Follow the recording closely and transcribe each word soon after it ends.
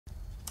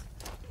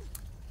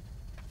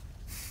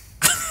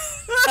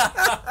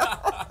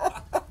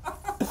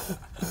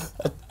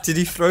Did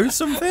he throw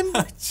something?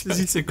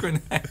 It's a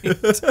grenade.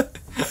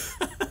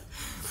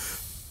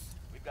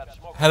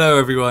 Hello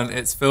everyone,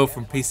 it's Phil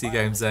from PC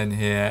Game Zen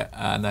here,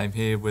 and I'm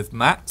here with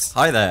Matt.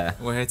 Hi there.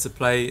 We're here to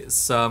play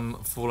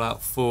some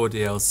Fallout 4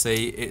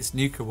 DLC. It's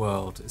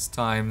Nuka-World. It's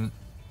time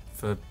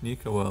for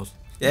Nuka-World.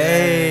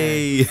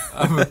 Yay!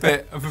 I'm a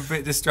bit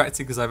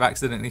distracted because I've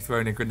accidentally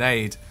thrown a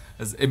grenade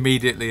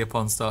immediately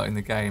upon starting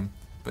the game,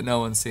 but no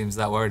one seems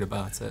that worried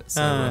about it.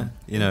 So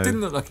you know, it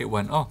didn't look like it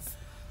went off.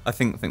 I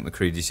think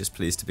McCready's just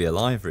pleased to be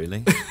alive,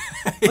 really.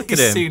 Look at He's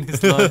him. seen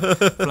his life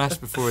flash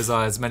before his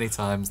eyes many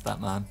times, that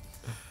man.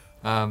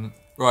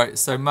 Right,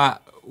 so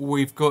Matt,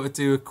 we've got to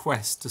do a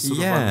quest to sort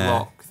of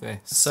unlock this.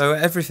 So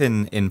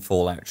everything in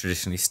Fallout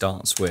traditionally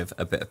starts with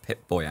a bit of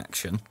Pip-Boy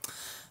action.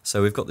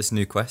 So we've got this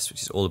new quest,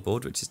 which is all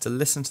aboard, which is to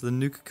listen to the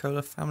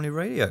Nuka-Cola family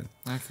radio.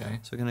 Okay.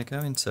 So we're going to go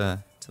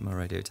into my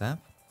radio tab.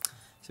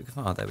 So we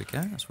can, there we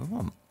go, that's what we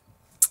want.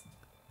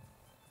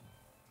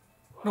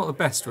 Not the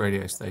best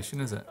radio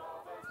station, is it?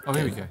 Oh,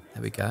 here we go.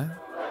 There we go.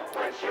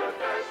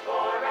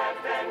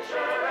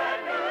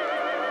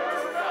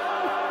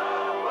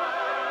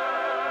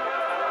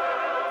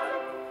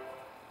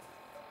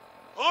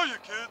 Hiya,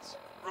 kids.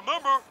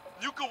 Remember,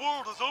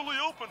 Nuka-World is only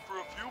open for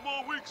a few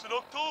more weeks in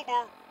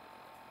October.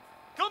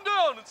 Come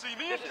down and see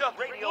me and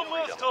Catherine one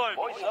last time.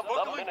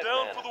 Buckling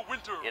down for the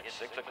winter. It's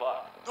 6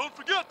 o'clock. Don't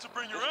forget to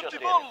bring your This empty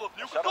just bottle of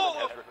in. The settlement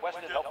Nuka-Cola has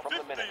requested and help from the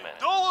get Minutemen.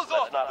 $15 off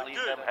Let's not at the leave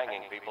gate. them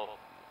hanging, people.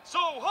 So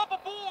hop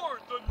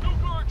aboard the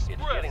Nuka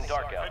Express getting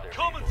dark out and there,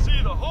 come and people.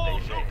 see the whole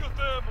Stay safe. Nuka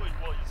family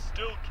while you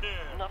still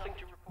can. Nothing to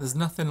report. There's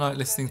nothing like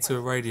listening to a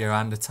radio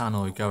and a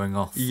tannoy going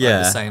off at Yeah.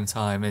 the same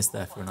time, is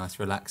there, for a nice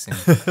relaxing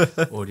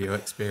audio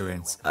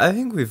experience? I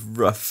think we've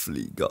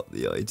roughly got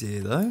the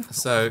idea, though.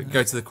 So,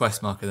 go to the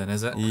quest marker then,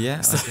 is it? Yeah,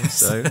 I think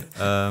so.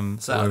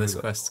 So how this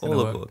quest is going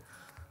all to aboard.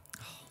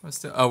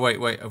 work. Oh,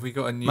 wait, have we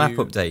got a new... Map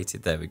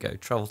updated, there we go.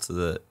 Travel to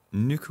the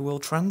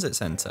Nuka-World Transit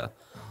Centre.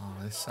 Oh,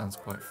 this sounds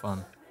quite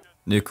fun.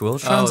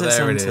 Nuka-World Oh, Transit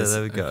there it Centre, is.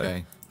 there we go.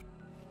 Okay.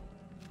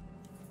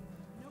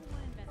 No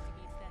one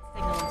investigates that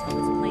signal until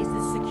this place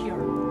is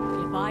secure.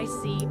 If I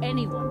see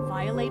anyone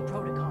violate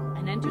protocol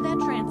and enter that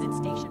transit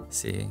station...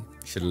 See,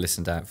 should have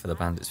listened out for the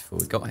bandits before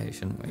we got here,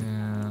 shouldn't we?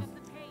 Yeah.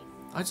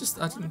 I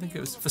didn't think it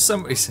was... For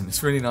some reason,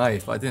 it's really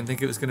naive. I didn't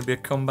think it was going to be a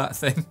combat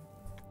thing.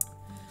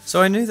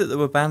 So I knew that there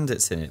were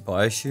bandits in it, but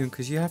I assume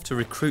because you have to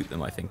recruit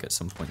them, I think, at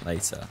some point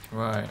later.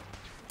 Right.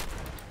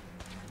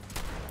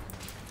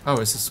 Oh,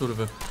 it's a sort of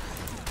a...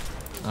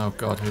 Oh,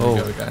 God, here we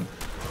go again.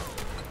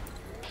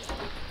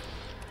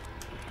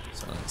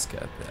 So let's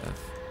get a bit of...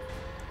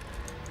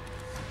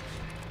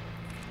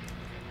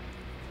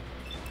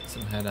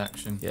 Some head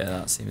action. Yeah,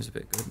 that seems a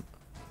bit good.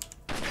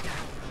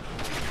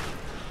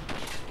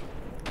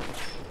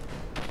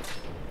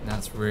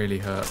 That's really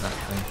hurt, that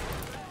thing.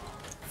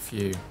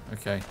 Phew.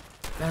 Okay.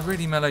 They're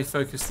really melee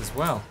focused as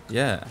well.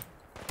 Yeah.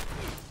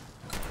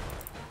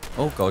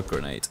 Oh god,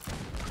 grenade.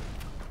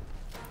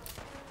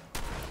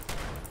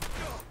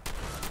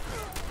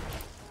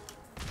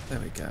 There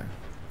we go.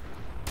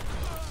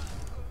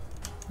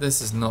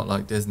 This is not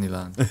like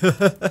Disneyland.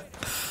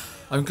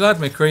 I'm glad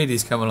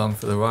McCready's come along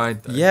for the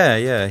ride, though.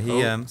 Yeah,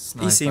 Oh, he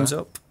sniper. seems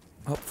up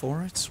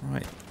for it.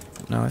 Right.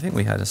 No, I think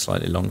we had a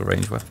slightly longer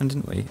range weapon,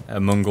 didn't we?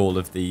 Among all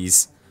of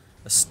these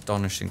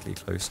astonishingly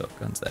close-up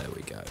guns. There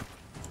we go.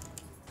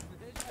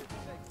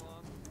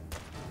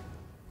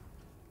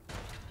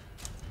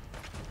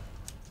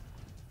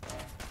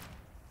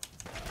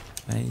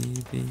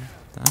 Maybe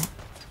that.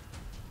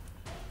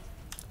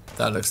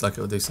 That looks like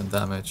it'll do some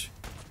damage.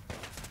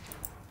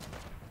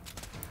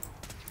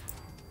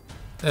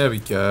 There we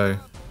go.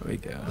 There we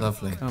go.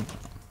 Lovely. Come on.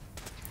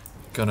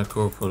 Gunner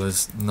Corporal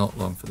is not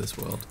long for this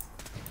world.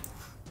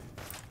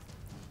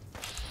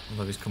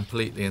 Although he's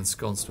completely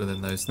ensconced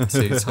within those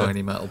two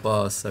tiny metal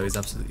bars, so he's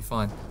absolutely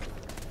fine.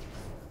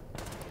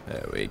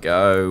 There we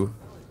go.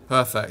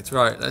 Perfect.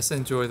 Right, let's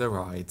enjoy the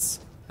rides.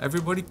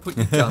 Everybody put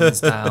your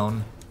guns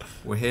down.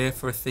 We're here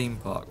for a theme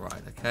park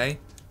ride, okay?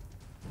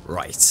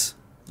 Right.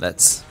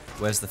 Let's...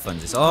 Where's the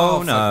fundies? Oh,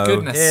 for no.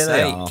 goodness Here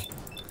they sake. are.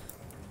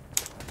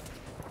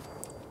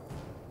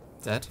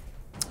 Dead?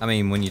 I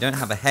mean, when you don't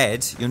have a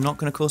head, you're not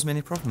going to cause me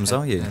any problems,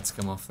 are you? Heads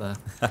come off there.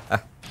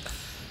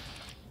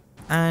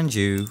 And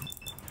you...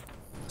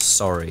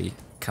 Sorry,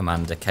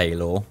 Commander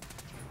Kaylor.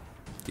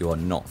 You are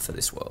not for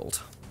this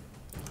world.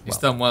 He's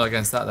done well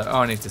against that, though.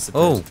 Oh, and he's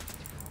disappeared. Oh!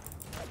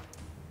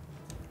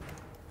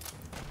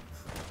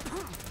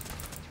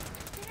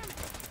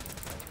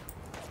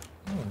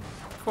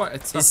 Quite a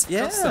tough It's-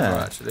 yeah. customer,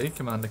 actually,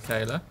 Commander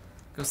Kayla.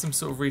 Got some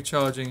sort of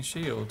recharging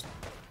shield.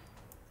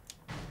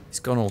 He's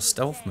gone all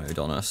stealth mode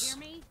on us.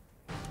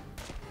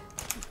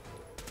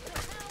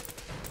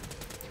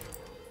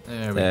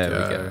 There There we we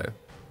go. go.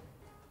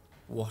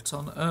 What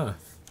on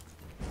earth?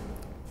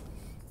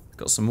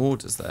 Got some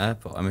orders there,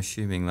 but I'm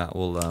assuming that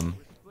will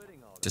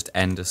just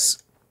end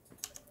us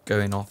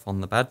going off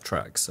on the bad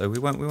track. So we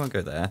won't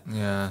go there.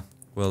 Yeah.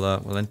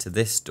 We'll enter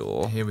this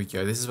door. Here we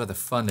go. This is where the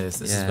fun is.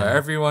 This is Yeah. where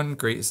everyone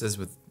greets us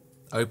with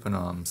open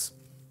arms.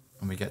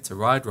 and we get to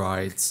ride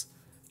rides,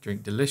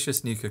 drink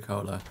delicious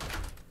Nuka-Cola,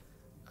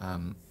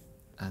 and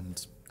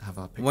have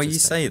our pictures Well, you taken.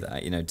 say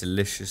that, you know,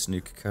 delicious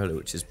Nuka-Cola,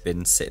 which has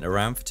been sitting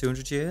around for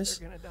 200 years.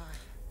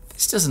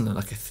 This doesn't look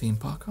like a theme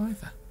park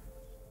either.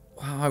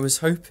 Wow, I was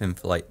hoping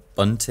for, like,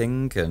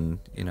 bunting and,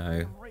 you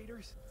know,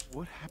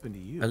 What happened to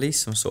you? at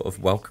least some sort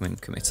of welcoming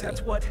committee.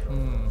 That's what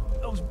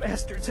those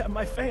bastards have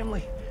my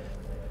family.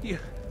 You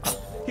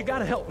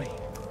gotta help me.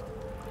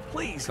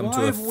 Please. Come Why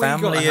to a have we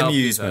gotta family help you,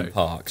 amusement though?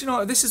 park. Do you know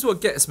what? This is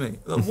what gets me.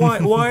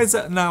 Like, why is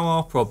that now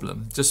our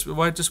problem?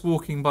 We're just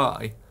walking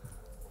by,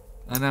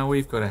 and now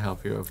we've got to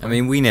help you. I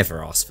mean, we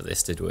never asked for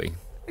this, did we?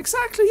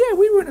 Exactly. Yeah,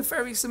 we were in a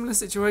very similar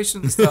situation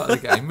at the start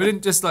of the game. We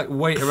didn't just like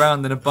wait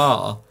around in a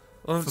bar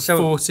Well, for so-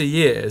 40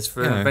 years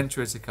for an Yeah.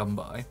 adventurer to come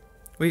by.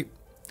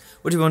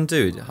 What do you want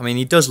to do? I mean,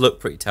 he does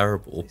look pretty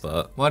terrible,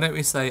 but... Why don't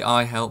we say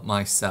I help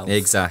myself?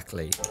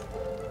 Exactly.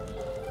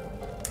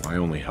 I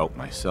only help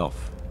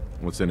myself.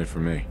 What's in it for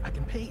me? I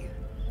can pay you.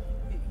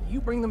 You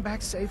bring them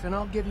back safe, and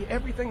I'll give you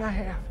everything I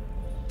have.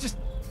 Just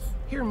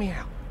hear me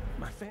out.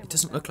 My family It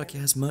doesn't look like he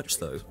has much,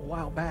 though. a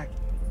while back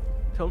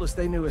told us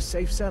they knew a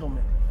safe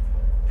settlement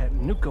at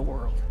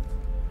Nuka-World.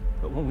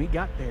 But when we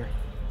got there,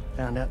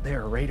 found out they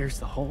were raiders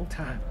the whole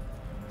time,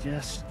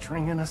 just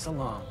stringing us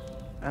along.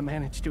 I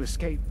managed to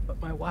escape, but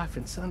my wife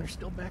and son are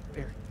still back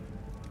there.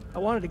 I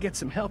wanted to get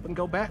some help and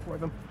go back for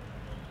them,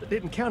 but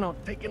didn't count on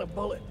taking a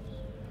bullet.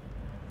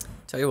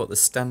 Tell you what, the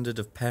standard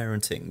of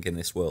parenting in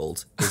this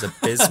world is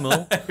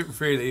abysmal. It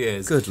really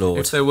is. Good Lord.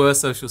 If there were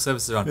social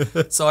services around.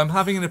 So I'm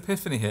having an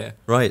epiphany here.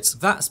 Right.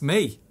 That's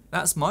me.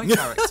 That's my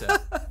character.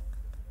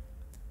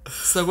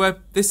 So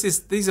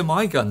these are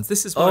my guns.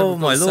 This is why Oh, we've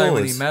my got so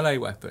many lord. melee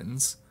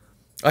weapons.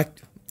 I 'Cause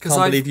can't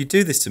I've- believe you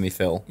do this to me,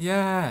 Phil.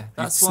 Yeah,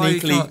 that's You why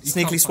sneakily,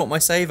 you can't swap my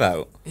save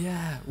out.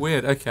 Yeah,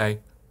 weird. Okay,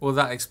 well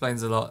that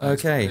explains a lot.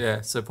 Okay. Yeah.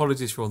 So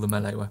apologies for all the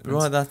melee weapons.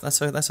 Right,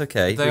 that's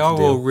okay. They We are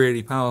can all deal.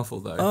 really powerful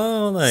though.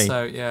 Oh, are they?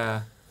 So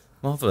yeah.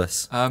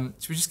 Marvellous.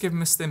 Should we just give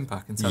him a stim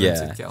pack and tell Yeah,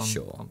 him to get on?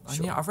 sure, And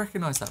sure. yeah, I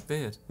recognise that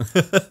beard.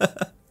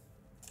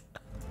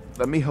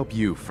 Let me help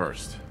you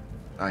first.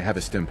 I have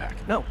a stim pack.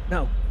 No,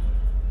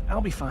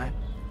 I'll be fine.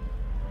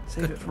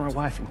 Save it for my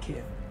wife and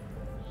kid.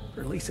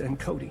 For Lisa and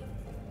Cody.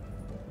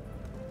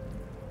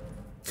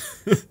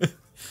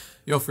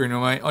 Your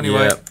funeral, mate. On your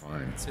way. Yep.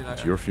 Fine. See you It's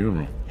later. your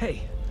funeral.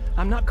 Hey,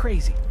 I'm not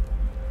crazy.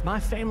 My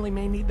family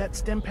may need that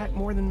stem pack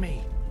more than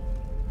me.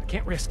 I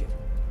can't risk it.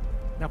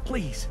 Now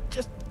please,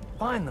 just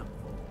find them.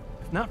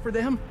 If not for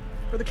them,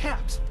 for the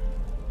Caps.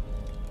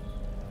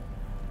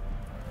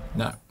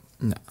 No.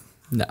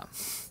 No.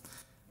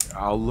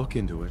 I'll look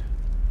into it,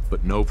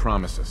 but no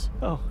promises.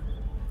 Oh,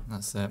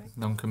 That's it.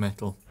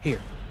 Non-committal.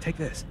 here, take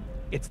this.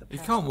 It's the You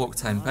can't walk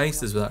 10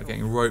 paces without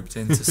getting roped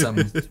into some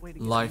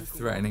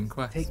life-threatening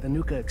quest. Take the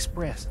Nuka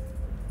Express.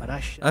 But I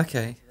should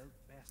Okay.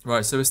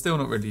 Right, so we're still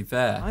not really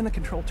there. find the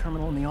control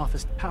terminal in the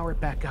office, power it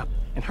back up,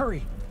 and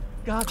hurry.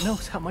 God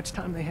knows how much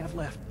time they have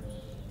left.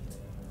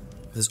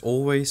 There's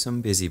always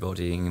some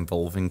busybodying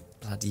involving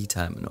bloody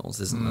terminals,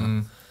 isn't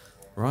there?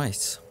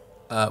 Right.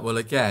 Well,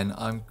 again,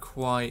 I'm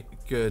quite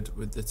good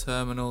with the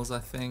terminals, I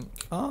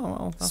think. Oh,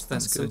 well, that's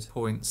Spent some good.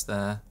 points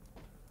there.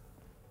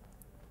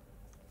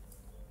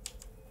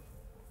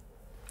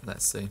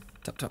 Let's see.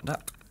 Tap, tap,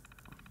 tap.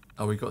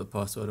 Oh, we got the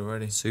password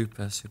already.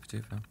 Super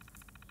duper.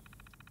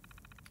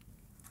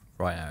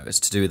 Right now, it's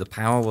to do with the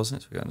power,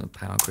 wasn't it? So we got into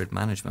power grid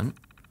management.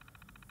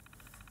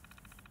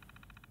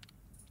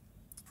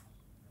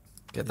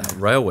 Get that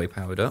railway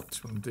powered up.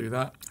 Just want to do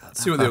that. That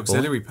See what the bad boy.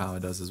 auxiliary power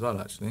does as well,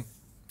 actually.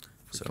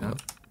 So can. we'll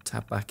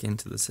tap back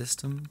into the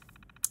system.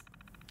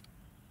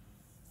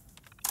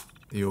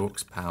 The aux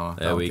power.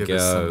 There That'll we give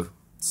us go. some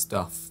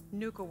stuff.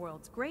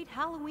 Nuka-World's great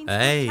Halloween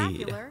Hey.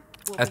 spectacular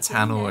will A begin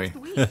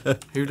tannoy. next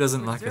week. Who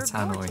doesn't like a Reserve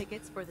your tannoy?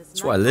 tickets for this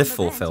That's what I nighttime live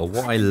for, event Phil.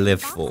 What at I the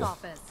live box for.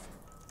 office.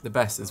 The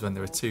best is when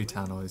there are 2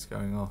 tannoys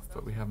going off,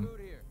 but we haven't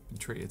been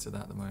treated to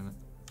that at the moment.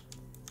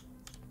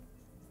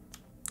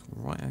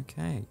 Right,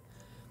 okay.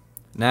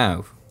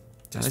 Now,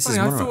 It's this funny, is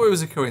I Monroe. thought it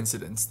was a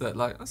coincidence that,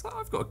 like, I was like,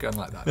 I've got a gun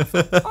like that. I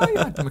thought,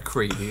 I had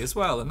McCready as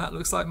well, and that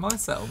looks like my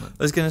settlement.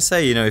 I was going to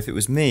say, you know, if it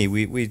was me,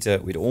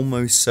 we'd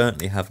almost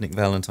certainly have Nick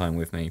Valentine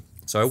with me.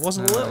 So I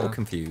wasn't a little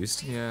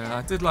confused. Yeah,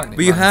 I did like Nick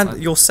But you had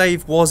Valentine. your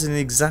save was in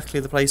exactly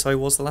the place I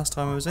was the last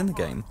time I was in the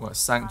game. What,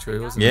 Sanctuary,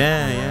 wasn't it?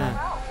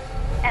 Yeah.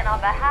 And on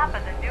behalf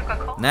of the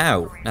Nuka-Cola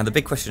Now the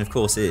big question, of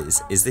course,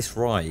 is this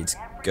ride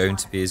going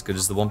to be as good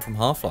as the one from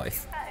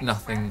Half-Life?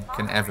 Nothing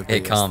can ever be.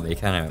 It can't be,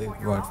 can The it?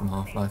 ride from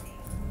Half-Life.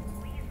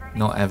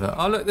 Not ever.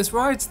 Oh, look, there's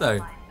rides, though.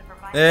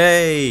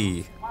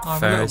 Hey! I'm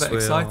Ferris a little bit wheel.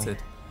 excited.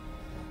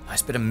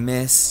 Nice bit of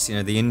mist, you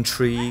know, the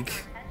intrigue.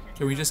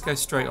 Can we just go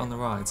straight on the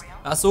rides?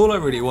 That's all I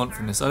really want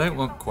from this. I don't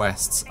want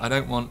quests. I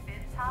don't want...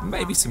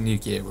 Maybe some new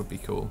gear would be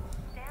cool.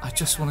 I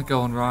just want to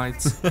go on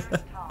rides.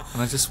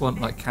 And I just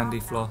want, like, candy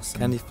floss.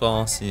 And, Candy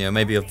floss, you know,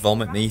 maybe a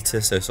vomit meter,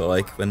 so sort of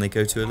like when they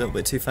go to a little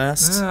bit too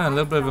fast. Yeah, a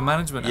little bit of a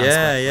management Yeah, aspect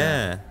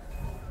there.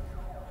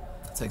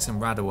 yeah. Take some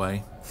rad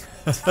away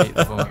to keep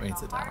the vomit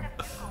meter down.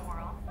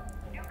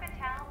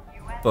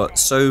 But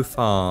so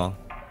far,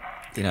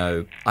 you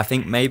know, I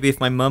think maybe if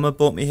my mum had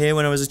brought me here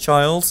when I was a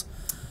child,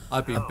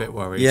 I'd be a bit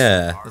worried.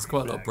 yeah. There's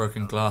quite a lot of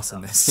broken glass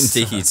in this.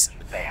 Indeed.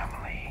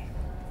 Family.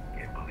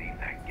 Can't believe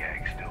that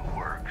gag still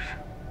works.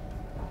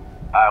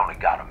 I only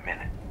got a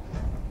minute,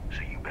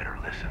 so you better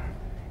listen,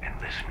 and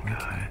listen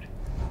good.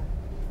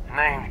 His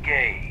name's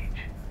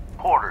Gage,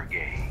 Porter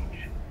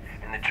Gage,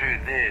 and the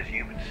truth is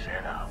you've been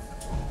set up.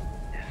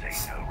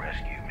 This ain't no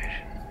rescue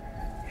mission.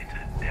 It's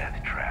a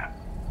death trap.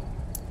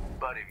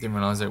 But if Didn't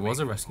realise it was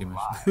a rescue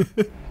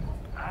mission.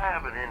 I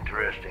have an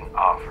interesting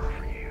offer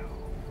for you.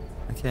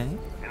 Okay.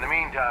 In the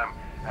meantime,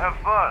 have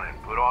fun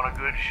and put on a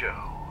good show.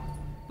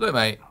 Look,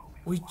 mate,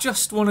 we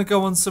just want to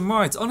go on some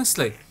rides.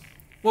 Honestly,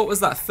 what was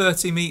that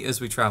 30 metres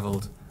we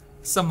travelled?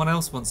 Someone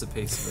else wants a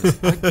piece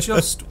of it. I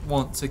just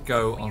want to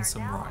go on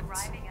some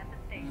rides.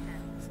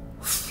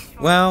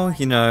 Well,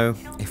 you know,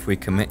 if we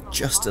commit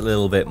just a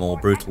little bit more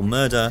brutal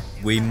murder,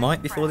 we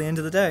might before the end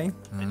of the day.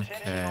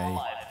 Okay.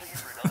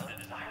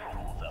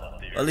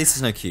 At least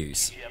there's no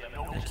queues.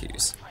 No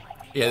queues.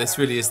 Yeah, this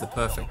really is the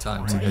perfect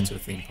time to go to a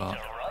theme park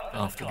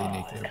after the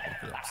nuclear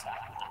apocalypse.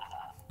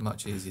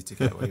 Much easier to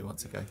get where you want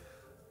to go.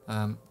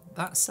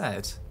 That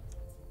said,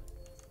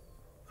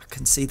 I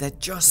can see they're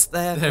just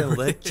there, There Phil.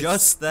 They're it is.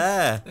 just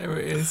there. there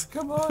it is.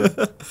 Come on.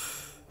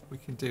 We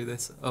can do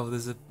this. Oh,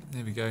 there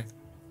we go.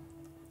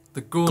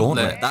 The gauntlet.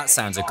 Gauntlet. That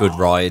sounds a good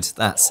ride.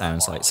 That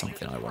sounds like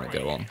something I want to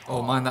go on.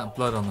 Oh, mind that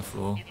blood on the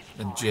floor.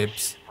 And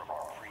jibs.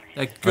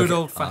 They're good Okay,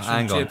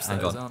 old-fashioned jibs, hang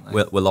those, on. aren't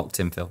they? We're locked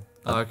in, Phil.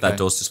 That, Okay. that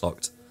door's just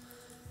locked.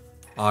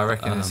 I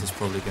reckon this is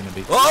probably going to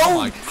be... Oh,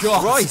 my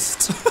God!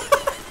 Christ!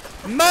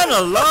 Man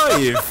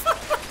alive!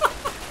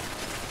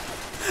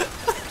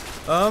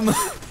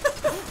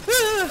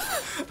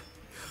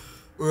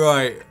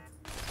 Right.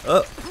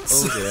 Oh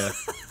dear.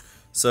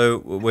 So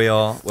we're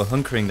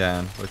hunkering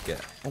down. We'll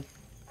get.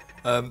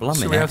 Oh, Blimey,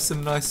 Should we now. have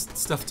some nice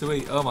stuff to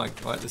eat? Oh my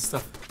God, there's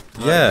stuff.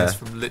 Yeah. It's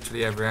from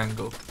literally every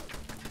angle.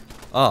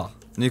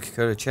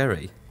 Nuka-Cola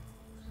cherry.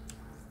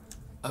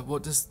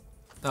 What does...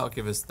 That'll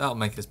give us... That'll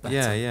make us better.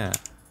 Yeah.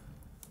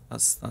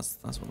 That's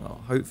what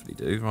that'll hopefully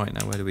do. Right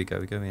now, where do we go?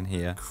 We go in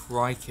here.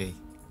 Crikey.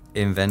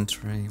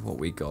 Inventory. What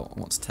we got?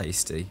 What's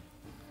tasty?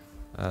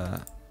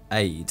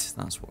 Aid.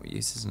 That's what we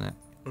use, isn't it?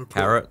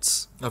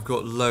 Carrots. I've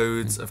got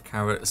loads of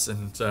carrots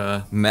and...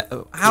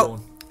 How?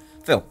 corn.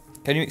 Phil,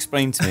 can you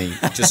explain to me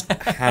just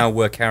how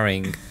we're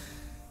carrying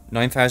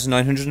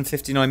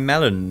 9,959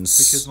 melons?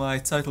 Because my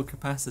total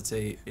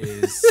capacity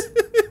is...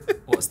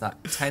 What's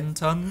that? 10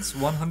 tons?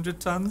 100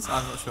 tons?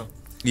 I'm not sure.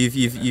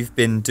 You've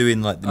been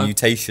doing like the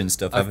mutation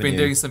stuff, haven't I've been you?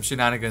 doing some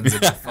shenanigans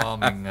in the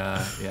farming,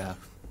 yeah.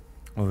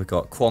 Well, we've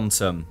got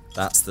Quantum.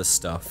 That's the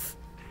stuff.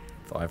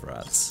 5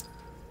 rads.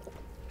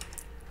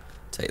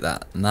 Take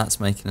that. And that's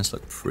making us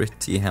look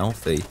pretty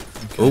healthy.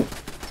 Okay. Oh,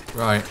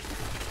 Right.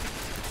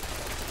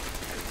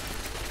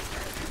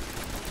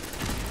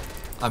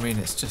 I mean,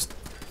 it's just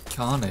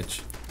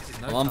carnage.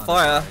 No I'm on carnage.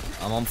 fire.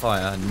 I'm on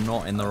fire.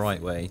 Not in the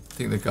right way. I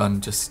think the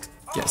gun just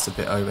gets a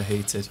bit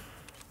overheated.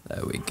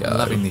 There we go. I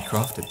lovingly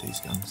crafted these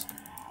guns.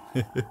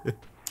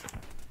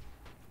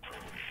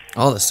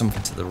 Oh, there's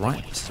something to the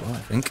right as well, I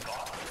think.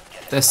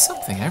 There's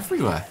something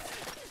everywhere.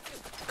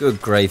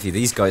 Good gravy.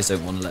 These guys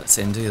don't want to let us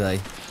in, do they?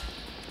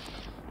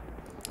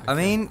 I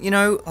mean, you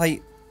know,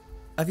 like,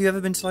 have you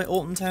ever been to like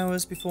Alton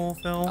Towers before,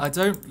 Phil? I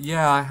don't...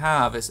 Yeah, I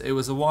have. It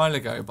was a while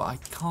ago, but I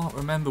can't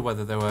remember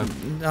whether there were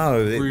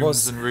No, it rooms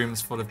was. and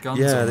rooms full of guns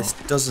Yeah, or this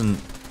not. doesn't.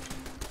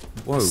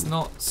 Whoa. It's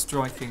not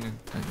striking,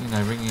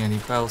 ringing any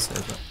bells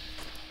here, but...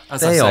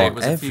 As They I say, are it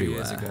was a few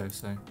years everywhere. ago,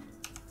 so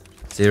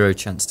 0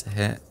 chance to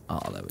hit. Oh,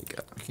 there we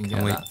go. we can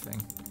get that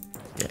thing.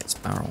 Yeah, it's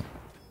barrel.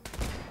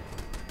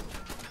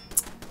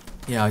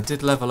 Yeah, I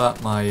did level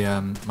up my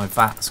my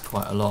VATs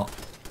quite a lot.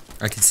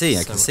 I can see.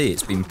 I can So- see.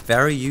 It's been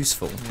very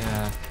useful.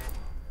 Yeah.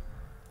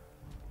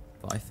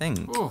 But I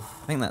think Oof.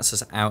 that's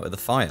us out of the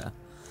fire.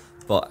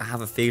 But I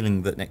have a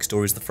feeling that next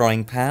door is the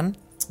frying pan.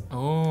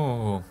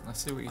 Oh, I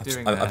see what you're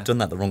doing there. I've done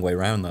that the wrong way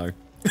round though.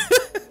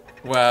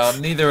 Well,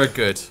 neither are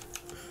good.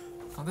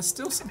 Oh, there's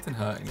still something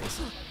hurting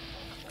us.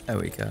 There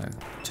we go.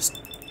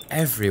 Just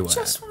everywhere.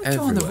 Just want to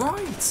go on the everywhere.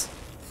 rides.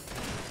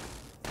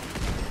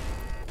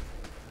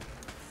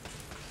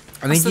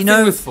 I mean, That's the you thing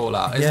know, with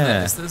Fallout, isn't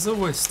yeah. it? There's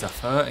always stuff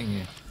hurting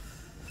you.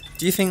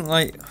 do you think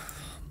like?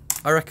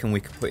 I reckon we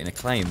could put in a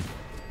claim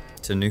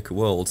to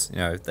Nuka-World. You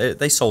know,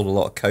 they sold a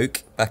lot of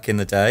coke back in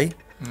the day.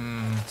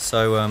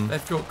 So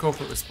They've got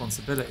corporate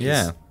responsibilities.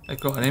 Yeah. They've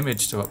got an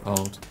image to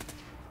uphold.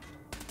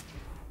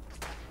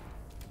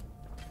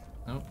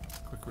 Oh,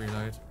 quick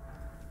reload.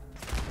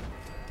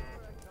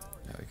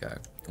 there we go.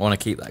 I want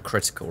to keep that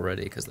critical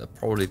ready because there'll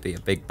probably be a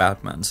big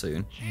bad man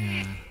soon.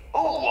 Ooh,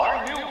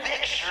 our new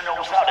Vic sure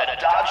knows how to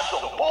dodge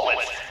some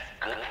bullets.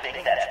 Good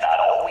thing that's not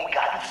all we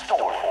got in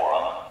store for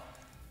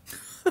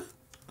him.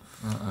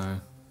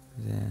 Uh-oh.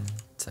 Yeah,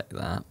 take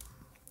that.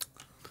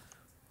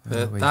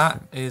 Where are we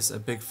That is a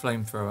big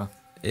flamethrower.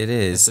 It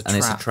is, It's a and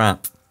it's a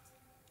trap.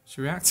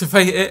 Should we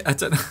activate it? I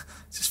don't know.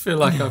 I just feel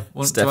like I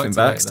want to activate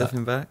that.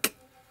 Stepping back.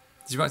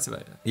 Did you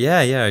activate it?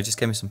 Yeah, it just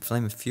gave me some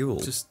flame of fuel.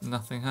 Just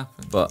nothing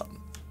happened. But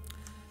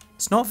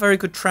It's not a very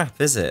good trap,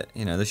 is it?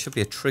 You know, there should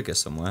be a trigger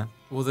somewhere.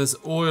 Well, there's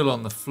oil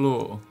on the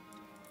floor.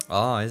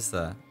 Oh, is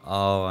there?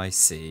 Oh, I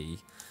see.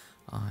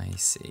 I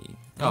see.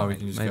 Oh, we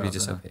can just maybe go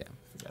just there. up here.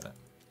 Forget it.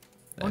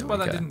 There Wonder why we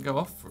that go. didn't go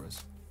off for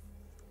us.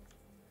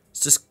 It's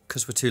just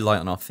because we're too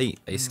light on our feet,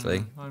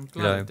 basically. I'm You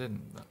glad know, it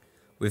didn't. But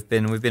we've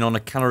been on a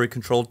calorie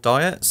controlled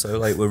diet, so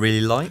like we're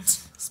really light.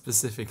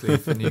 specifically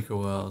for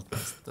Nuka-World,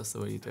 that's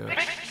the way you do it.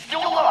 Still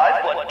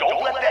alive, but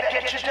don't let that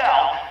get you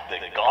down. The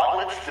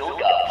gauntlet's still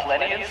got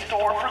plenty in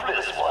store for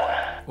this one.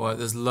 Right,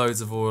 there's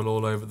loads of oil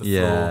all over the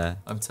Yeah. floor.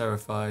 I'm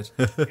terrified.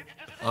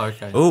 Oh,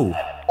 okay. Ooh.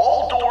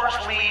 All doors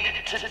lead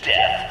to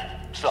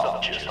death.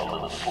 Some just a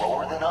little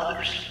slower than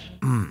others.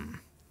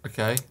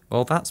 Okay.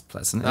 Well, that's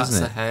pleasant, That's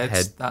isn't a it?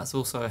 head. That's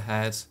also a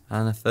head.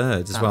 And a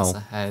third as That's well. a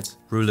head.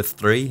 Rule of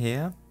 3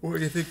 here. What are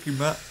you thinking,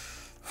 Matt?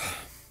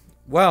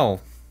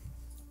 Well,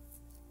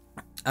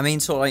 I mean,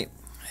 sort of like,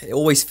 it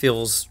always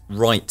feels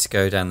right to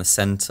go down the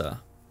centre,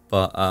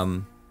 but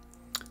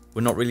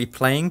we're not really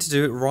playing to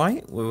do it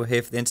right. We were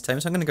here for the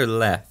entertainment, so I'm going to go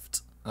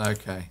left.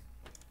 Okay.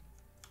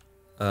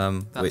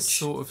 That Which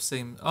sort of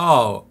seems...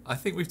 Oh, I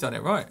think we've done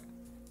it right.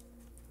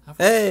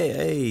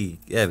 hey,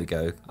 there we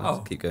go. Let's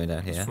Oh. keep going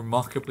down It's here.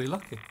 remarkably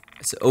lucky.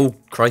 Oh,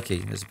 crikey,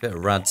 there's a bit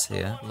of rads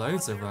here.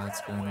 Loads of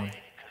rads going on.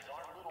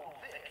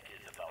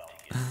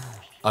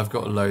 I've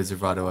got loads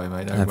of rad away,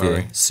 mate. Don't Have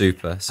worry. you?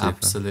 Super.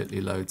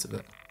 Absolutely loads of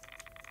it.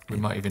 We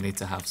might even need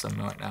to have some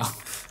right now.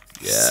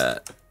 Yeah.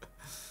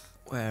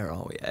 Where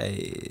are we?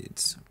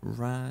 8.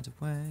 Rad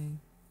away.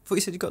 I thought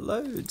you said you got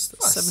loads.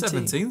 That's Well,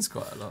 17. 17's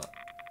quite a lot.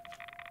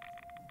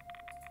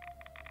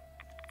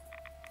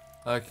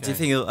 Okay. Do you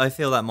think I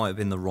feel that might have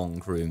been the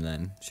wrong room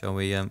then? Shall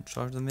we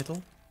try the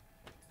middle?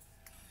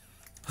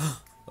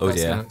 Oh That's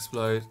dear. gonna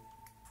explode.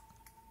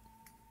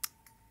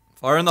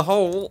 Fire in the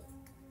hole.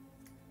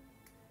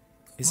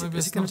 Is Maybe it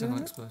it's going not to do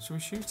gonna it? explode. Should we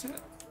shoot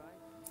it?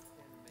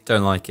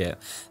 Don't like it.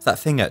 It's that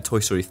thing at Toy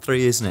Story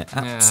 3, isn't it?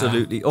 Yeah.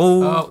 Absolutely.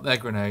 Oh. Oh, they're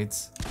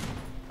grenades.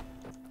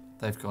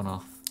 They've gone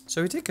off.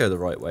 So we did go the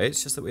right way.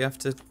 It's just that we have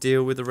to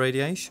deal with the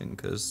radiation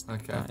because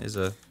Okay. that is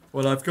a...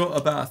 Well, I've got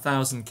about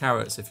 1,000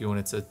 carrots if you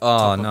wanted to. Oh,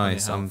 top up on your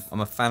nice. health.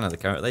 I'm a fan of the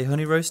carrot. Are they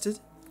honey roasted?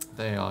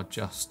 They are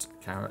just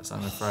carrots,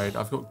 I'm afraid.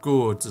 I've got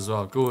gourds as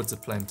well. Gourds are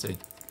plenty.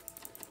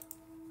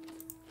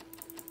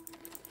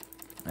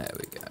 There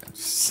we go.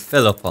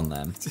 Fill up on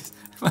them.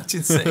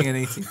 Imagine sitting and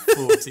eating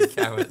 40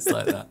 carrots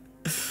like that.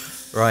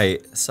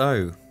 Right,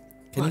 so...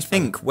 Can you Nice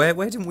think? Where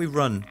didn't we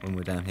run when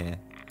we're down here?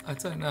 I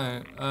don't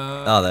know.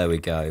 Oh, there we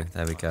go.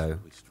 There we go.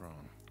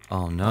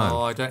 Oh, no.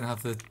 Oh, I don't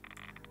have the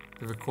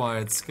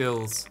required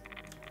skills.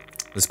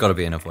 There's got to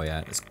be another way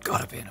out. There's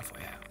got to be another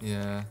way out.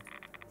 Yeah.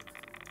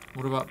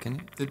 What about...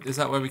 Can you? Is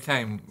that where we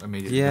came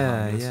immediately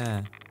Yeah, behind us?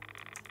 yeah.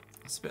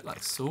 It's a bit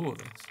like Saw,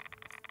 this.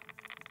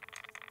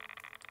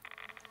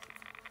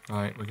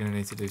 Right, we're going to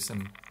need to do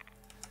some...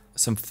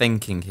 Some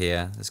thinking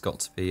here. There's got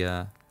to be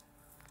a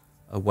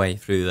way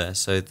through there.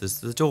 So there's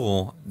the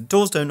door.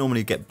 Doors don't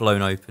normally get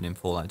blown open in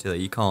Fallout, do they?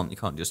 You can't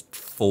just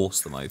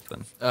force them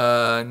open.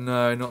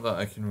 No, not that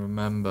I can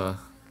remember.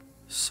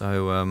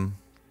 So,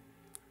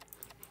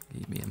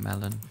 eat me a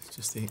melon. Let's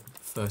just eat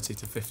 30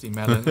 to 50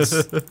 melons.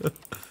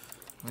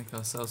 Make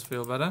ourselves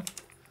feel better.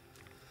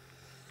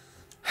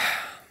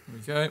 Here we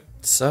go.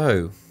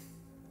 So,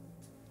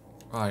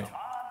 Right.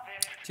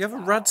 do you have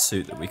a rad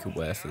suit that we could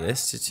wear for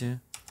this? Did you?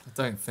 I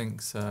don't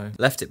think so.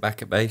 Left it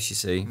back at base, you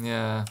see.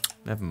 Yeah.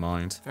 Never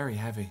mind. Very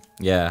heavy.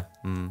 Yeah.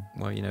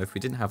 Well, you know, if we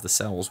didn't have the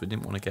cells, we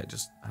didn't want to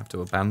have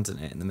to abandon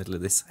it in the middle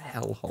of this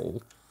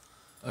hellhole.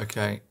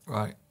 Okay,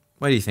 right.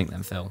 Where do you think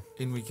then, Phil?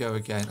 In we go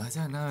again. I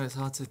don't know. It's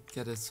hard to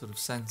get a sort of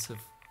sense of...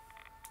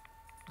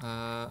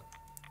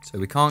 So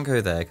we can't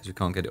go there because we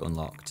can't get it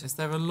unlocked. is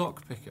there a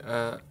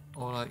lockpick?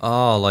 Or like...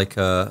 Oh, like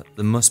there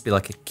must be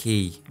like a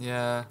key.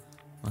 Yeah.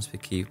 Must be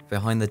a key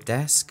behind the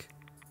desk.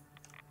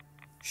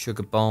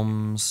 Sugar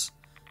bombs,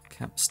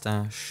 cap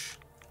stash.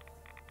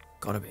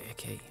 Gotta be a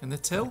key. In the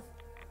till?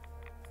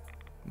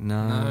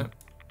 No. No.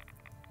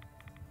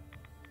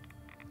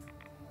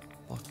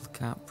 Bottle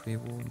cap,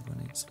 pre-warned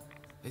when it's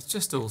It's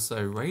just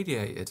also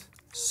radiated.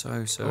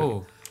 so.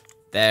 Oh.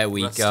 There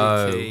we Rusty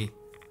go. key.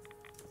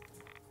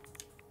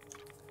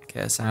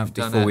 Get us out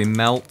done before it. we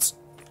melt.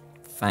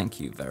 Thank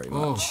you very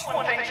Oh. much.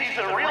 Thinks he's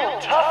a real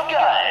tough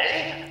guy,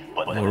 eh?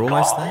 But We're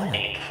almost the there.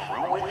 ain't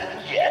through with him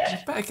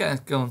yet. Better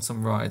go on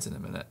some rides in a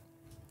minute.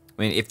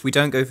 I mean, if we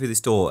don't go through this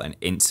door and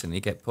instantly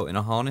get put in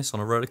a harness on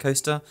a roller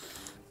coaster,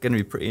 I'm going to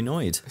be pretty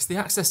annoyed. It's the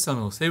access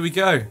tunnels. Here we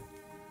go.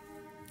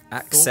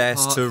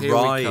 Access Thought to Park, here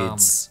we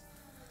rides.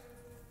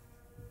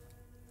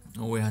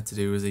 All we had to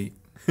do was eat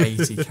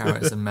 80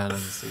 carrots and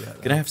melons to get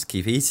there. Gonna have to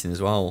keep eating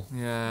as well.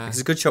 Yeah. It's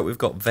a good shot we've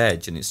got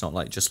veg and it's not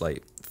like just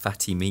like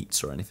fatty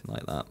meats or anything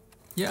like that.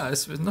 Yeah,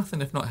 it's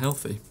nothing if not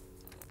healthy.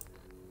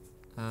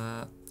 You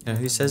know,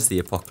 who says the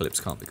apocalypse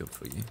can't be good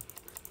for you?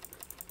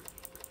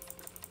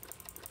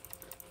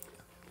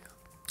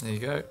 There you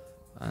go.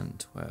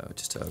 And well,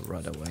 just a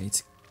right away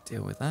to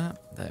deal with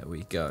that. There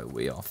we go.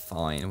 We are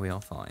fine. We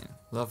are fine.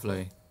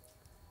 Lovely.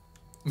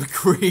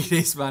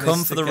 McCready's managed Come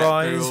to for the get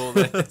ride. through all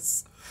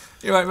this.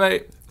 You right,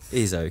 mate?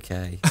 He's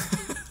okay.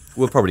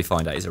 We'll probably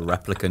find out he's a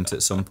replicant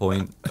at some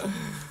point.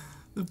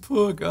 The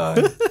poor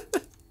guy.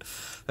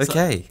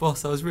 Okay. So,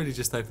 boss, I was really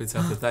just hoping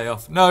to have the day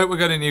off. No, we're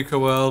going to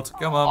Nuka-World.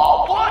 Come on.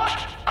 Oh,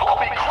 what? Call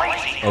me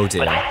crazy. Oh,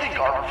 dear. But I think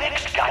our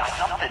Vic's got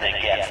something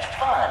against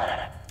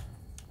fun.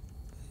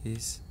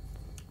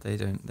 They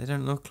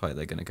don't look like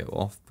they're gonna go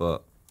off,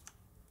 but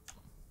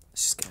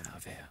let's just get out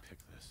of here. Pick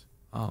this.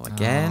 Oh,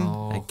 again?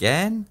 Oh.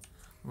 Again?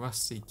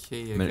 Rusty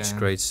key again. Miniature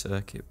grade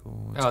circuit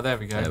board. Oh, there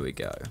we go. There we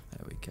go.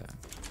 There we go.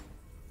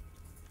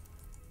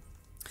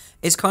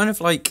 It's kind of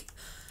like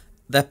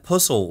they're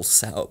puzzles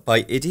set up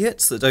by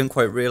idiots that don't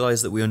quite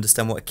realise that we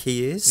understand what a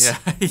key is. Yeah,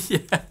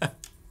 yeah.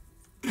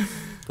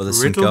 But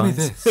there's Riddle some me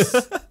guys.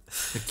 this.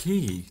 The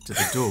key to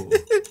the door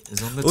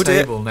is on the Oh,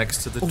 dear. table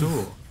next to the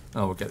door.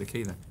 Oh, we'll get the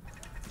key then.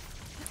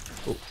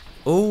 Oh,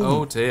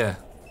 Oh dear.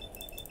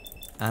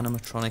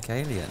 animatronic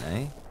alien,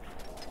 eh?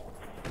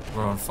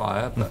 We're on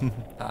fire, but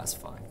that's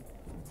fine.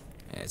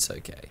 Yeah, it's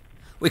okay.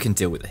 We can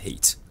deal with the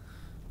heat.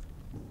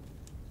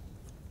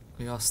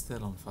 We are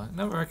still on fire.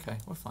 No, we're okay.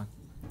 We're fine.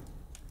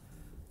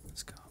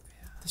 Let's go over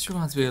here. This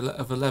reminds me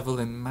of a level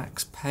in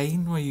Max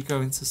Payne where you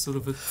go into sort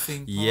of a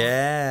theme park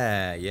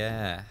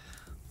Yeah.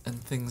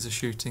 and things are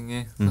shooting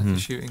you, like a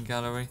shooting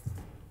gallery.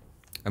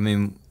 I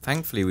mean,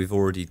 thankfully we've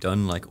already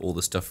done like all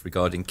the stuff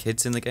regarding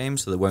kids in the game,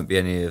 so there won't be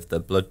any of the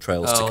blood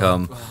trails to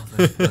come. Oh,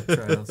 the blood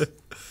trails.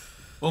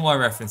 All my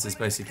references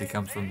basically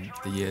come from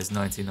the years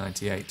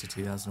 1998 to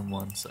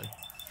 2001, so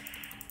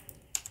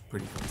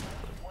pretty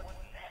cool.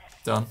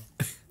 Done.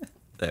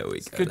 There we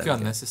It's go. a good there gun,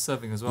 we go. this is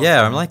serving as well.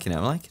 Yeah, I'm liking it.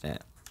 I don't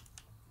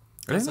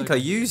That's think I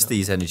okay. used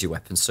these energy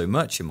weapons so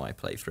much in my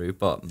playthrough,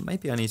 but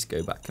maybe I need to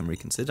go back and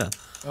reconsider.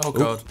 Oh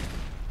god.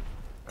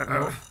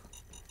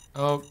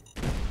 Oh.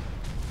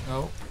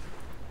 Oh.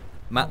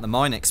 Matt the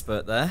mine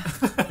expert there.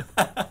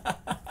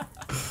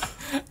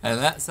 And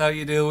that's how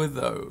you deal with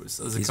those.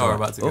 There's a He's car right.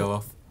 about to go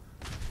off.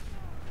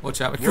 Watch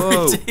out with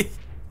Whoa. gritty.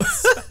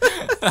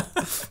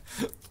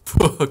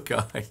 Poor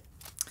guy.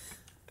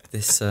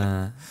 This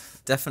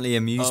definitely Oh,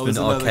 amusement there's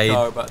another arcade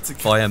car about to go.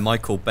 via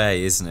Michael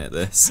Bay, isn't it?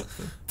 This.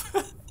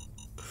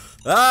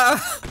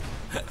 Ah!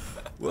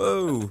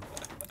 Whoa!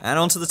 And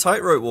onto the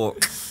tightrope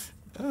walk.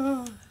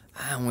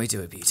 And we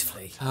do it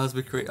beautifully. How's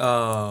we create?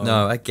 Oh.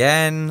 No,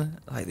 again,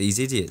 like these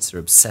idiots are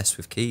obsessed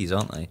with keys,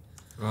 aren't they?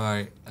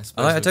 Right. I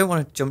suppose I we've don't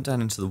want to jump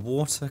down into the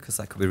water because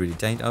that could be really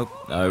dangerous.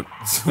 Oh no!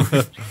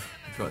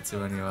 got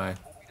to anyway.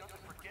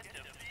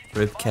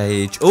 Rib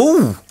cage.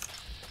 Oh!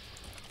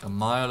 A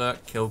miler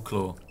kill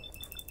claw.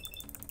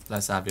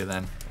 Let's have you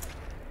then.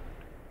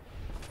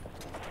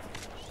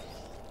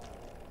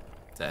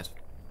 Dead.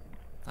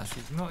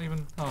 Actually, not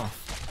even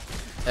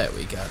half. There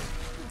we go.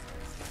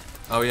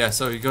 Oh yeah,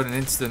 so you got an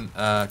instant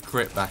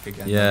crit back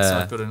again. Yeah. So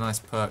I've got a nice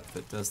perk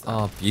that does that.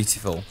 Oh,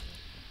 beautiful.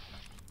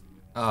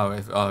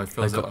 It fills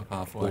They've it got up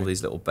halfway. all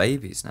these little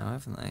babies now,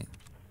 haven't they?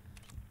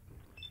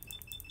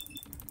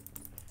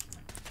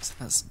 So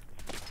that's...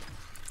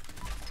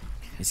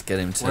 Let's get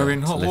him to. We're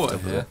in to hot lift water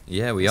up a here. bit.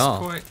 Yeah, we It's are.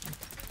 quite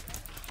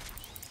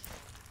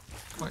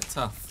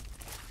tough.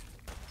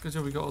 Good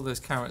job we got all those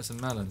carrots and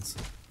melons.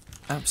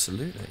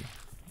 Absolutely.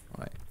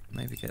 Right,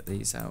 maybe get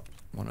these out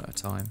one at a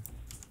time.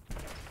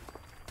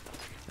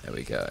 There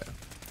we go.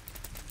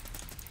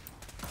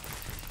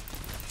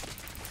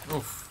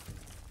 Oof.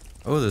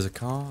 Oh, there's a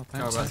car.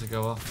 Car about to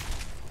go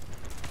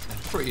off. They're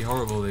pretty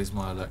horrible, these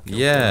Miler.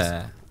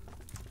 Yeah.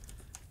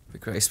 Be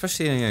great,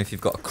 especially if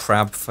you've got a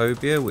crab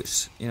phobia,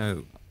 which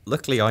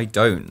luckily I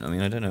don't. I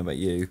mean, I don't know about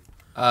you.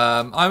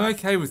 I'm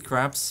okay with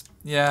crabs.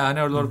 Yeah, I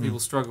know a lot of people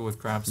struggle with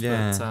crabs,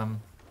 Yeah. but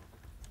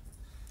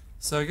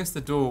so I guess the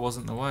door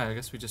wasn't the way. I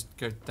guess we just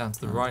go down to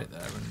the right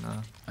there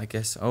and. I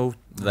guess. Oh,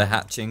 they're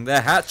hatching.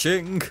 They're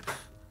hatching.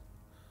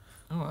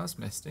 Oh, that's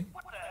misty.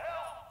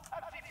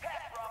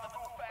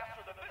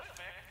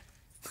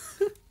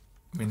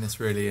 I mean, this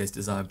really is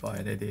designed by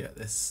an idiot.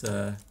 This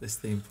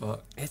theme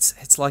park.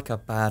 It's like a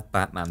bad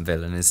Batman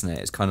villain, isn't it?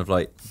 It's kind of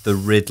like the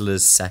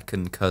Riddler's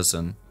second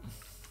cousin.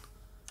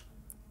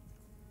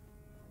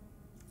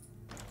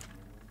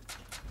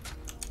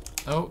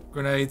 Oh,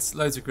 grenades!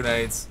 Loads of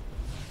grenades.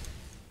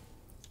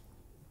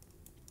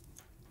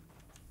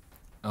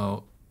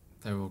 Oh,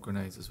 they're all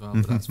grenades as well,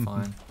 but that's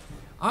fine.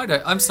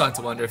 I'm starting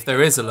to wonder if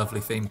there is a lovely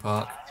theme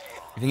park.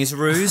 You think it's a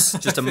ruse?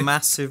 Just a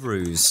massive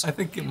ruse. I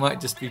think it might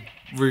just be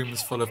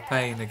rooms full of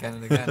pain again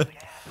and again.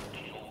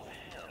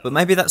 But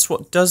maybe that's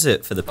what does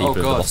it for the people of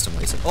the God. Boston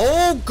Waste.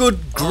 Oh, good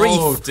grief!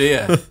 Oh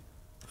dear.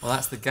 Well,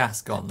 that's the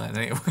gas gone then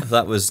anyway.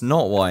 That was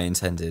not what I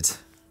intended.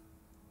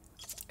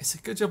 It's a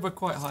good job we're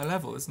quite high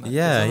level, isn't it? 'Cause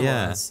Yeah,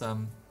 yeah.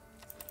 otherwise,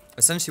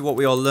 Essentially, what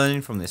we are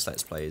learning from this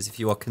Let's Play is if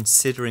you are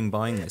considering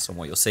buying this on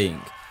what you're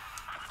seeing,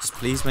 just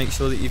please make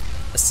sure that you've...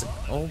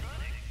 Oh.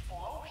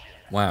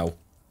 Wow.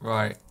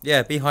 Right.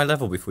 Yeah, be high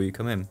level before you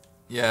come in.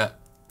 Yeah.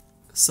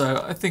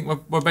 So I think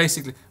we're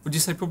basically... Would you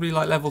say probably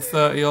like level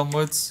 30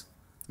 onwards?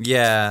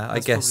 Yeah, I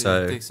That's guess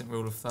probably so. a decent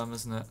rule of thumb,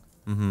 isn't it?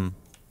 Mm-hmm.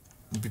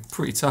 It'd be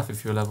pretty tough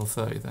if you're level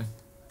 30 though.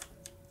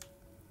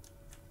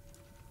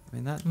 I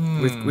mean that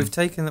we've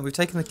taken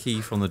the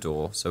key from the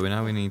door, so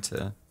now we need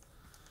to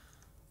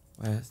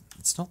Where?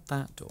 It's not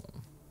that door.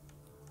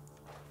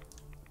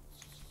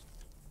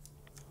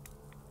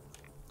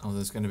 Oh,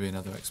 there's going to be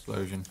another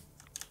explosion.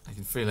 I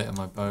can feel it in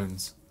my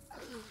bones.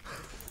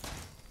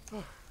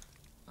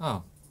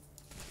 Oh.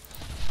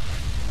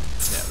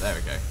 Yeah, there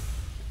we go.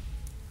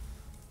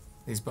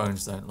 These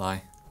bones don't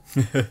lie.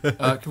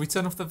 Can we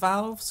turn off the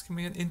valves? Can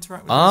we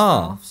interact with these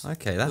valves?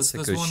 Okay, that's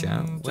There's a good one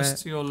shout.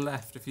 just to your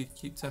left. If you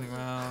keep turning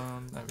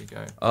around, there we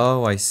go.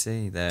 Oh, I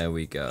see. There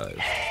we go.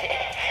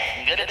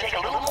 Gonna take a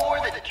little more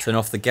than Turn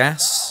off the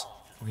gas.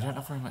 We don't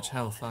have very much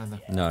health either.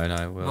 No,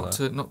 no, we'll.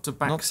 Not to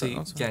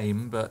backseat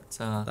game, but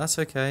That's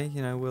okay.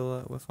 You know,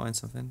 we'll find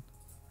something.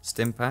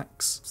 Stim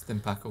packs. Stim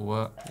pack will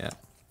work. Yeah.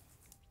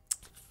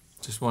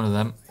 Just one of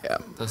them. Yeah.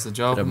 Does the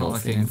job. Bit of I'm not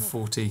morphine. looking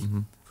 40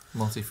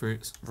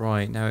 multi-fruits.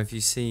 Right, now have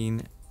you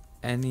seen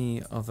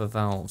any other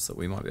valves that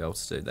we might be able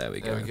to do? There we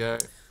There go. we go.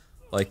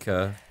 Like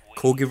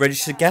Corgi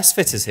registered gas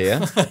fitters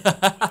here.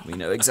 We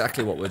know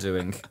exactly what we're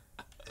doing.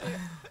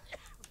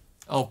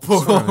 Oh,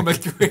 poor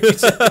McCready.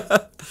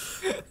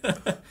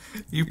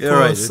 You You're poor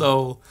right, dude.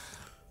 soul.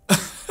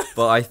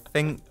 But I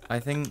think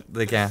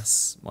the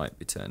gas might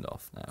be turned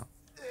off now.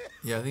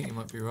 Yeah, I think you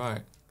might be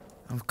right.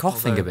 I'm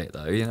coughing Although- a bit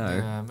though, you know.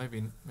 Yeah,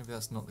 maybe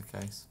that's not the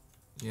case.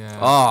 Yeah.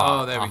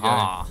 Oh, there we go.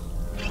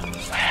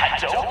 I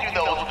told you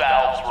those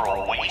valves were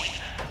a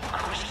waste.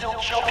 Crew's still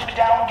choking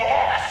down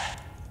gas.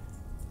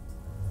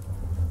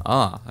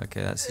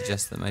 Okay, that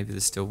suggests that maybe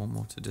there's still one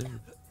more to do.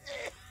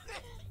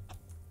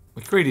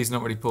 McCready's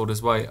not really pulled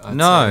his weight. I'd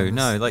No, say, in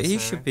no, this like he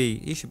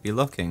area. should be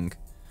looking.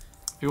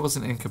 If he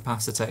wasn't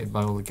incapacitated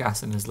by all the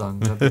gas in his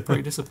lungs, I'd be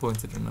pretty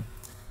disappointed in him.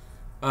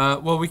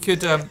 Well, we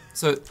could.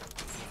 So.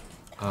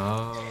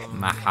 Oh.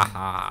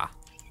 Mahaha.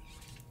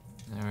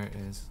 There it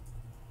is.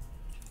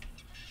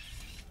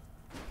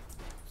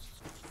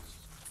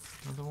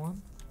 Another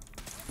one.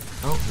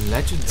 Oh,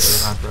 legendary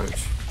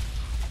radroach.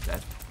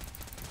 Dead.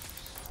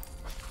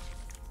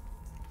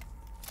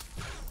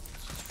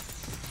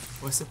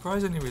 We're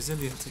surprisingly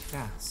resilient to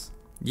gas.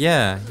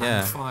 Yeah, And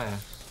yeah. fire.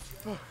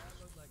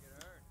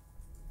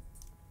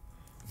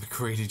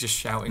 McCready just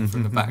shouting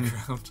from the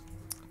background.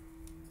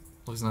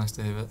 Always nice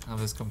to have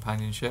his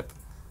companionship.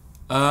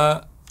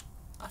 I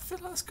feel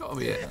like that's got to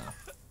be it now.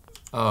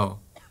 Oh.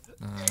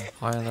 No.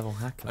 Higher level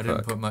hacker. I didn't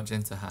perk. put much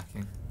into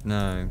hacking.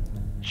 No.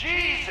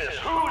 Jesus,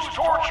 who's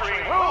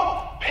torturing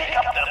who? Pick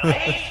up the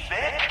pace,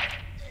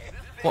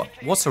 Vic.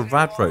 What's a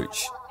rad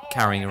roach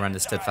carrying around a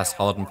steadfast,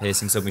 hardened,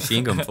 piercing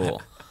submachine gun for?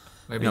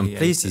 Maybe I'm he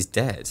pleased ate he's it.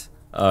 dead.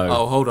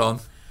 Oh, hold on.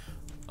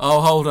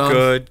 Oh, hold on.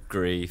 Good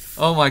grief.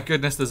 Oh my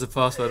goodness, there's a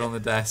password on the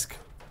desk.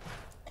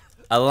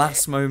 A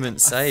last moment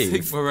I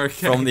think save we're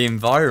okay. from the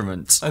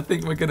environment. I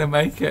think we're gonna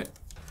make it.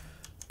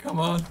 Come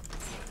on.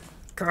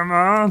 Come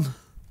on.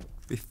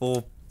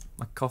 Before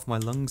I cough my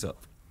lungs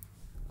up.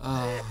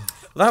 Oh.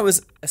 That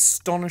was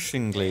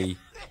astonishingly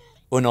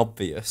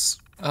unobvious.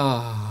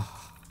 Oh.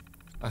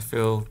 I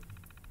feel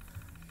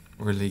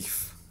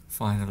relief,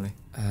 finally.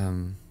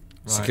 Right.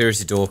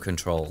 Security door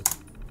control.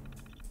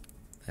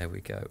 There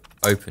we go.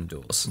 Open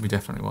doors. We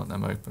definitely want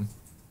them open.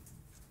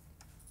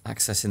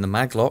 Accessing the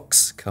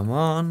maglocks. Come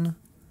on.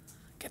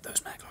 Get those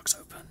maglocks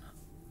open.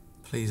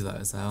 Please let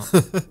us out.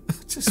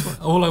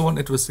 All I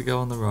wanted was to go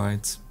on the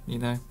rides, you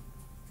know?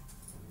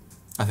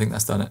 I think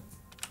that's done it.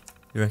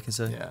 You reckon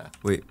so? Yeah.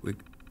 We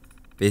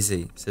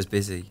busy. It says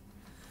busy.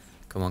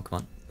 Come on, come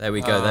on. There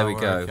we go, there we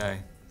we're go. Okay.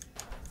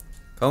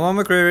 Come on,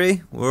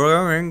 McCreary. We're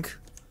going.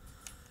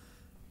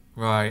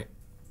 Right.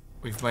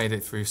 We've made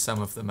it through some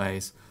of the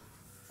maze.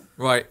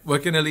 Right, we're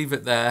going to leave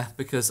it there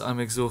because I'm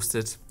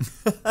exhausted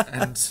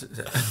and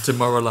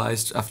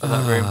demoralised after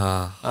that room.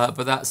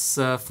 But that's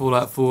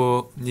Fallout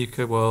 4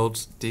 Nuka-World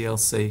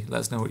DLC. Let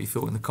us know what you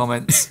thought in the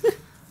comments.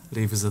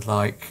 Leave us a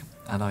like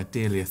and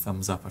ideally a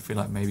thumbs up. I feel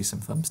like maybe some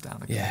thumbs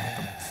down again.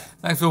 Yeah.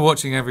 Thanks for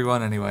watching,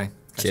 everyone, anyway.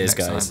 Catch you Cheers,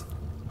 next guys.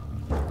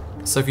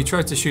 time. So if you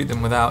tried to shoot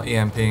them without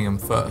EMPing them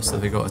first, have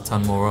they got a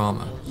ton more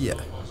armour?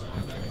 Yeah.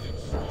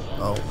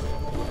 Oh.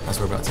 As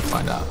we're about to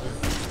find out.